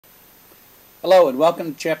Hello and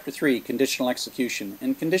welcome to Chapter 3, Conditional Execution.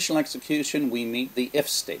 In conditional execution we meet the if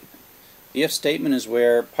statement. The if statement is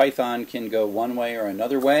where Python can go one way or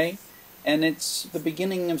another way, and it's the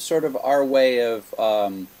beginning of sort of our way of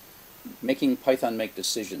making Python make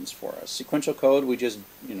decisions for us. Sequential code, we just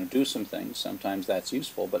do some things. Sometimes that's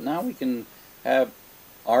useful, but now we can have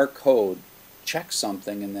our code check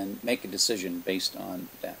something and then make a decision based on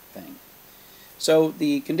that thing. So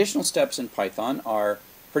the conditional steps in Python are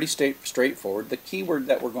pretty straightforward. The keyword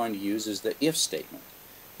that we're going to use is the if statement.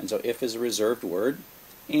 And so if is a reserved word.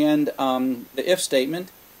 And the if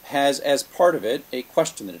statement has as part of it a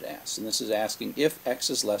question that it asks. And this is asking if x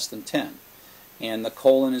is less than 10. And the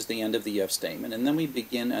colon is the end of the if statement. And then we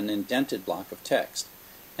begin an indented block of text.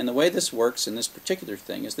 And the way this works in this particular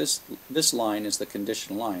thing is this line is the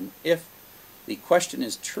conditional line. If the question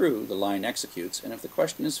is true, the line executes. And if the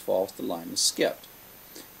question is false, the line is skipped.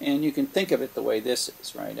 And you can think of it the way this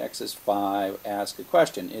is, right? X is 5, ask a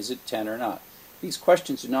question, is it 10 or not? These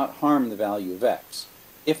questions do not harm the value of x.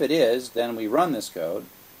 If it is, then we run this code,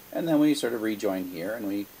 and then we sort of rejoin here,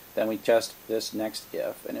 and then we test this next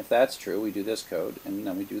if, and if that's true, we do this code, and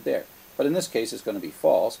then we do there. But in this case, it's going to be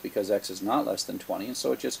false, because x is not less than 20, and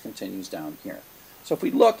so it just continues down here. So if we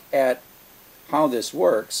look at how this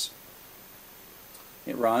works,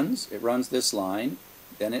 it runs this line,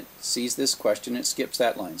 then it sees this question, it skips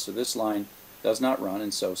that line. So this line does not run,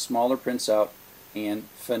 and so smaller prints out and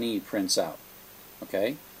fini prints out.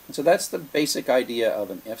 Okay? And so that's the basic idea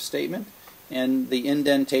of an if statement. And the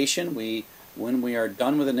indentation, when we are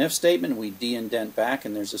done with an if statement, we de-indent back,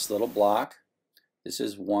 and there's this little block. This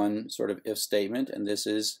is one sort of if statement, and this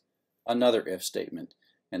is another if statement.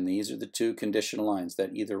 And these are the two conditional lines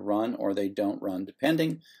that either run or they don't run,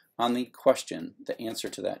 depending on the question, the answer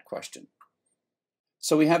to that question.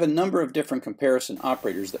 So we have a number of different comparison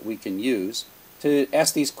operators that we can use to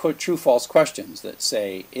ask these true-false questions that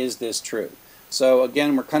say, is this true? So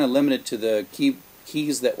again, we're kind of limited to the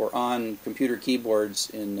keys that were on computer keyboards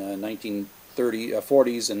in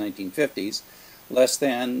 1940s and 1950s, less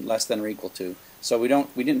than or equal to. So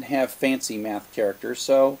we didn't have fancy math characters,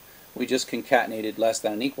 so we just concatenated less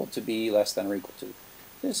than and equal to be less than or equal to.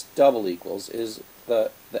 This double equals is the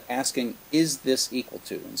asking, is this equal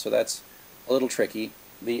to? And so that's a little tricky.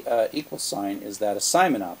 The equal sign is that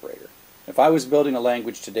assignment operator. If I was building a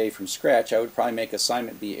language today from scratch, I would probably make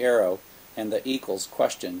assignment be arrow and the equals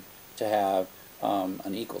question to have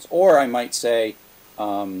an equals. Or I might say,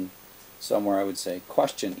 somewhere I would say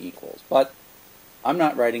question equals. But I'm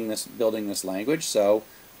not building this language, so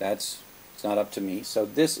it's not up to me. So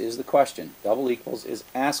this is the question. Double equals is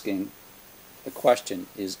asking the question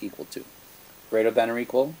is equal to. Greater than or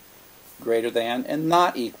equal, greater than, and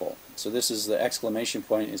not equal. So this is the exclamation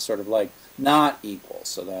point is sort of like not equal.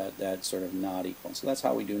 So that's sort of not equal. So that's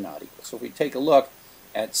how we do not equal. So if we take a look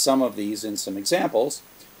at some of these in some examples,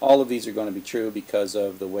 all of these are going to be true because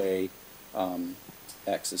of the way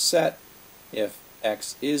x is set. If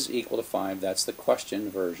x is equal to 5, that's the question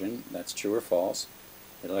version. That's true or false.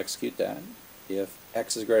 It'll execute that. If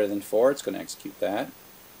x is greater than 4, it's going to execute that.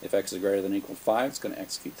 If x is greater than or equal to 5, it's going to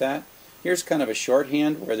execute that. Here's kind of a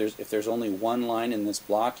shorthand where if there's only one line in this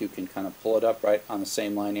block, you can kind of pull it up right on the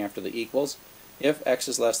same line after the equals. If x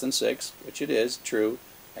is less than 6, which it is, true,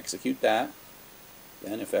 execute that.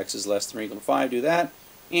 Then if x is less than or equal to 5, do that.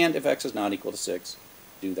 And if x is not equal to 6,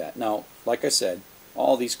 do that. Now, like I said,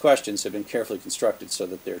 all these questions have been carefully constructed so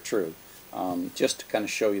that they're true, just to kind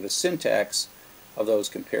of show you the syntax of those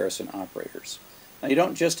comparison operators. Now, you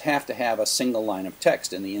don't just have to have a single line of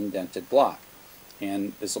text in the indented block.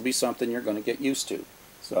 And this will be something you're going to get used to.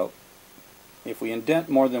 So if we indent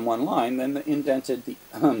more than one line, then the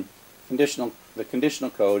conditional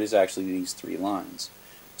code is actually these 3 lines.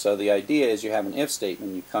 So the idea is you have an if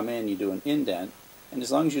statement, you come in, you do an indent, and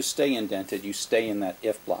as long as you stay indented, you stay in that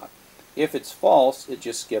if block. If it's false, it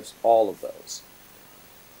just skips all of those.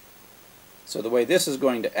 So the way this is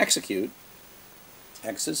going to execute,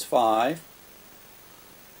 x is 5,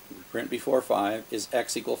 print before 5, is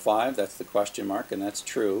x equal 5, that's the question mark, and that's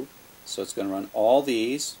true. So it's going to run all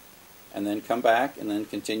these, and then come back, and then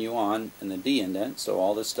continue on in the de-indent, so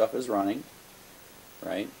all this stuff is running,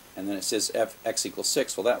 right? And then it says x equals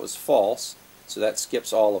 6, well that was false, so that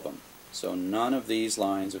skips all of them. So none of these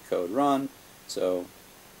lines of code run, so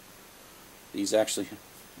these actually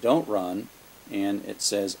don't run, and it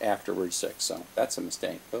says afterward 6, so that's a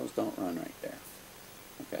mistake. Those don't run right there,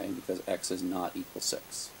 okay, because x is not equal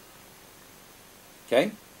 6.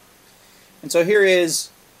 Okay, and so here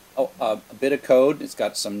is a bit of code. It's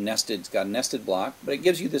got a nested block, but it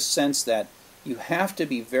gives you this sense that you have to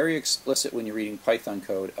be very explicit when you're reading Python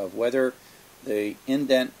code of whether the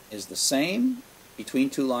indent is the same, between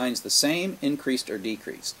two lines the same, increased or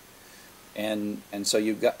decreased. And so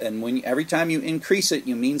you've got, and when every time you increase it,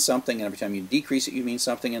 you mean something, and every time you decrease it, you mean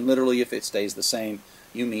something, and literally if it stays the same,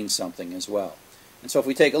 you mean something as well. And so if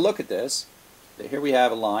we take a look at this, here we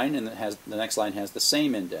have a line, and the next line has the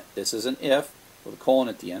same indent. This is an if with a colon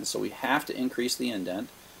at the end, so we have to increase the indent,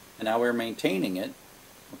 and now we're maintaining it.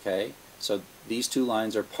 Okay, so these two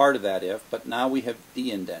lines are part of that if, but now we have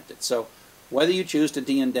de-indented. So whether you choose to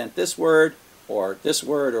de-indent this word or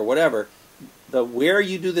whatever, where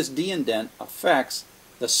you do this de-indent affects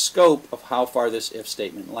the scope of how far this if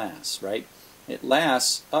statement lasts, right? It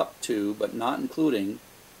lasts up to, but not including,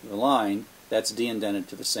 the line that's de-indented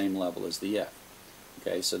to the same level as the if.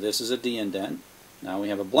 Okay, so this is a de-indent. Now we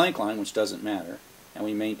have a blank line, which doesn't matter, and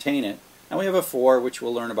we maintain it. And we have a for, which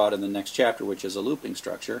we'll learn about in the next chapter, which is a looping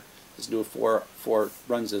structure. Let's do a for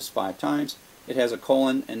runs this 5 times. It has a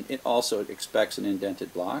colon, and it also expects an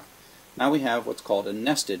indented block. Now we have what's called a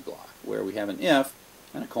nested block, where we have an if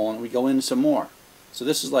and a colon, and we go into some more. So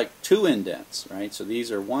this is like 2 indents, right? So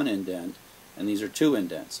these are 1 indent, and these are 2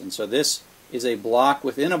 indents. And so this is a block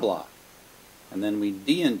within a block. And then we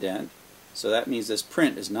de-indent, so that means this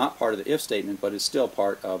print is not part of the if statement, but is still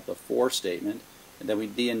part of the for statement. And then we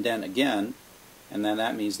de-indent again, and then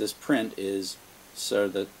that means this print is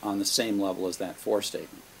sort of on the same level as that for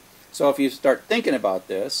statement. So if you start thinking about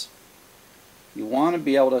this, you want to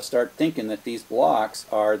be able to start thinking that these blocks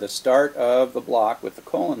are the start of the block with the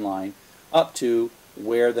colon line up to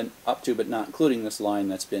but not including this line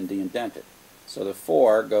that's been de-indented. So the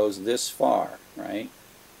for goes this far, right?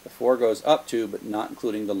 The for goes up to but not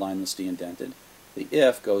including the line that's de-indented. The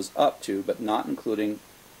if goes up to but not including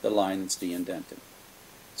the line that's de-indented.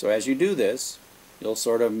 So as you do this, you'll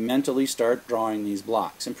sort of mentally start drawing these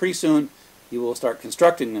blocks, and pretty soon you will start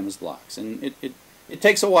constructing them as blocks. And it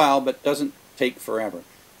takes a while, but doesn't take forever.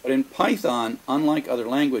 But in Python, unlike other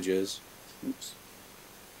languages,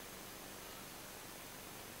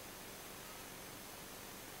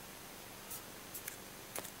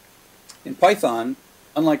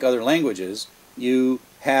 you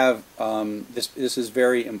have this is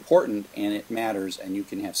very important, and it matters, and you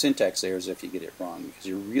can have syntax errors if you get it wrong, because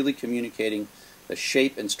you're really communicating the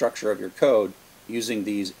shape and structure of your code using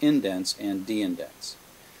these indents and de-indents.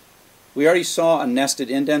 We already saw a nested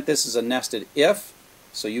indent. This is a nested if,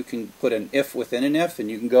 so you can put an if within an if,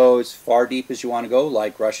 and you can go as far deep as you want to go,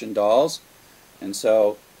 like Russian dolls. And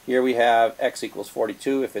so here we have x equals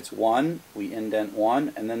 42. If it's 1, we indent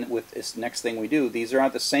 1, and then with this next thing we do, these are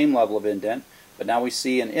at the same level of indent, but now we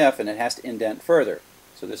see an if, and it has to indent further.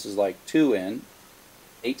 So this is like 2 in,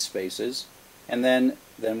 8 spaces, and then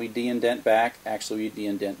we de-indent back. Actually, we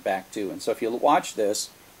de-indent back 2. And so if you watch this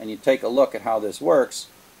and you take a look at how this works,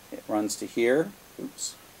 it runs to here.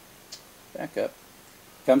 Oops. Back up.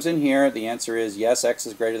 Comes in here. The answer is yes, x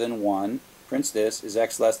is greater than 1. Prints this. Is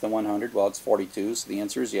x less than 100? Well, it's 42, so the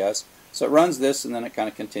answer is yes. So it runs this, and then it kind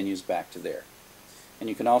of continues back to there. And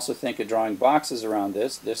you can also think of drawing boxes around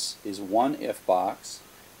this. This is one if box,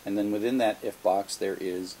 and then within that if box there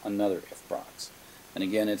is another if box. And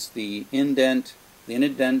again, it's the indent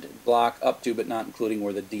block up to but not including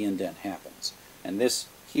where the de-indent happens. And this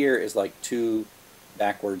here is like 2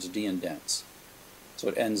 backwards de-indents. So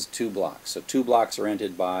it ends 2 blocks. So 2 blocks are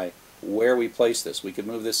ended by where we place this. We could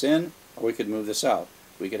move this in, or we could move this out.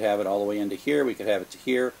 We could have it all the way into here, we could have it to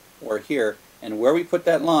here, or here. And where we put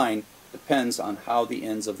that line depends on how the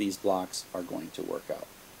ends of these blocks are going to work out.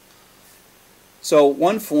 So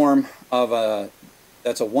one form of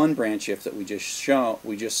that's a 1-branch if that we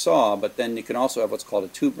just saw, but then you can also have what's called a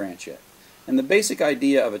 2-branch if. And the basic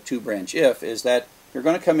idea of a 2-branch if is that you're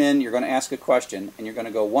going to come in, you're going to ask a question, and you're going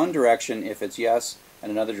to go one direction if it's yes,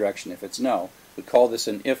 and another direction if it's no. We call this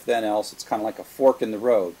an if then else. It's kind of like a fork in the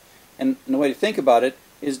road. And the way to think about it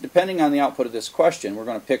is, depending on the output of this question, we're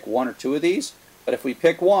going to pick 1 or 2 of these, but if we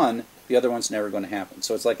pick one, the other one's never going to happen.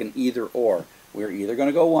 So it's like an either or. We're either going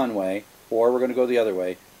to go one way, or we're going to go the other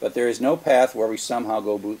way, but there is no path where we somehow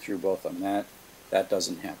go boot through both of them. That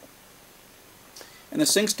doesn't happen. And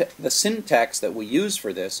the syntax that we use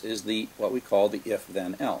for this is what we call the if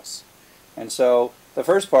then else. And so the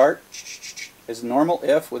first part is normal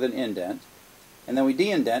if with an indent, and then we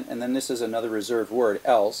de-indent, and then this is another reserved word,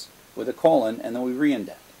 else, with a colon, and then we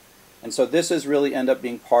re-indent. And so this is really end up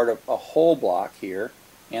being part of a whole block here,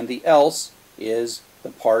 and the else is the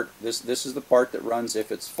part, this is the part that runs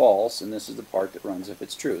if it's false, and this is the part that runs if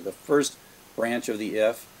it's true. The first branch of the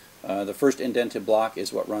if, the first indented block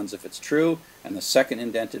is what runs if it's true, and the second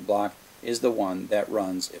indented block is the one that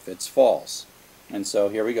runs if it's false. And so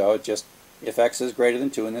here we go, just if x is greater than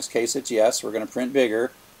 2, in this case it's yes, we're going to print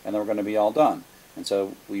bigger, and then we're going to be all done. And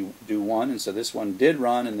so we do one, and so this one did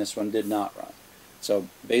run and this one did not run. So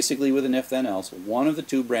basically with an if then else, one of the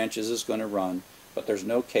two branches is going to run, but there's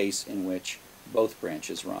no case in which both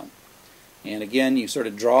branches run. And again, you sort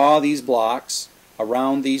of draw these blocks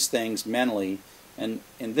around these things mentally, and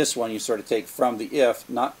in this one you sort of take from the if,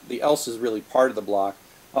 not the else is really part of the block,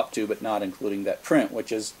 up to but not including that print,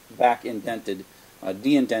 which is back indented,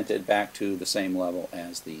 de-indented back to the same level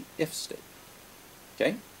as the if statement.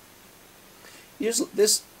 Okay?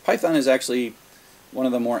 This Python is actually one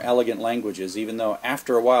of the more elegant languages, even though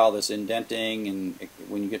after a while this indenting, and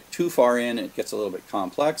when you get too far in it gets a little bit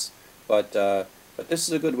complex, but this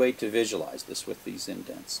is a good way to visualize this with these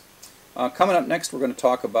indents. Coming up next, we're going to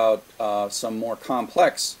talk about some more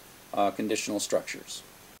complex conditional structures.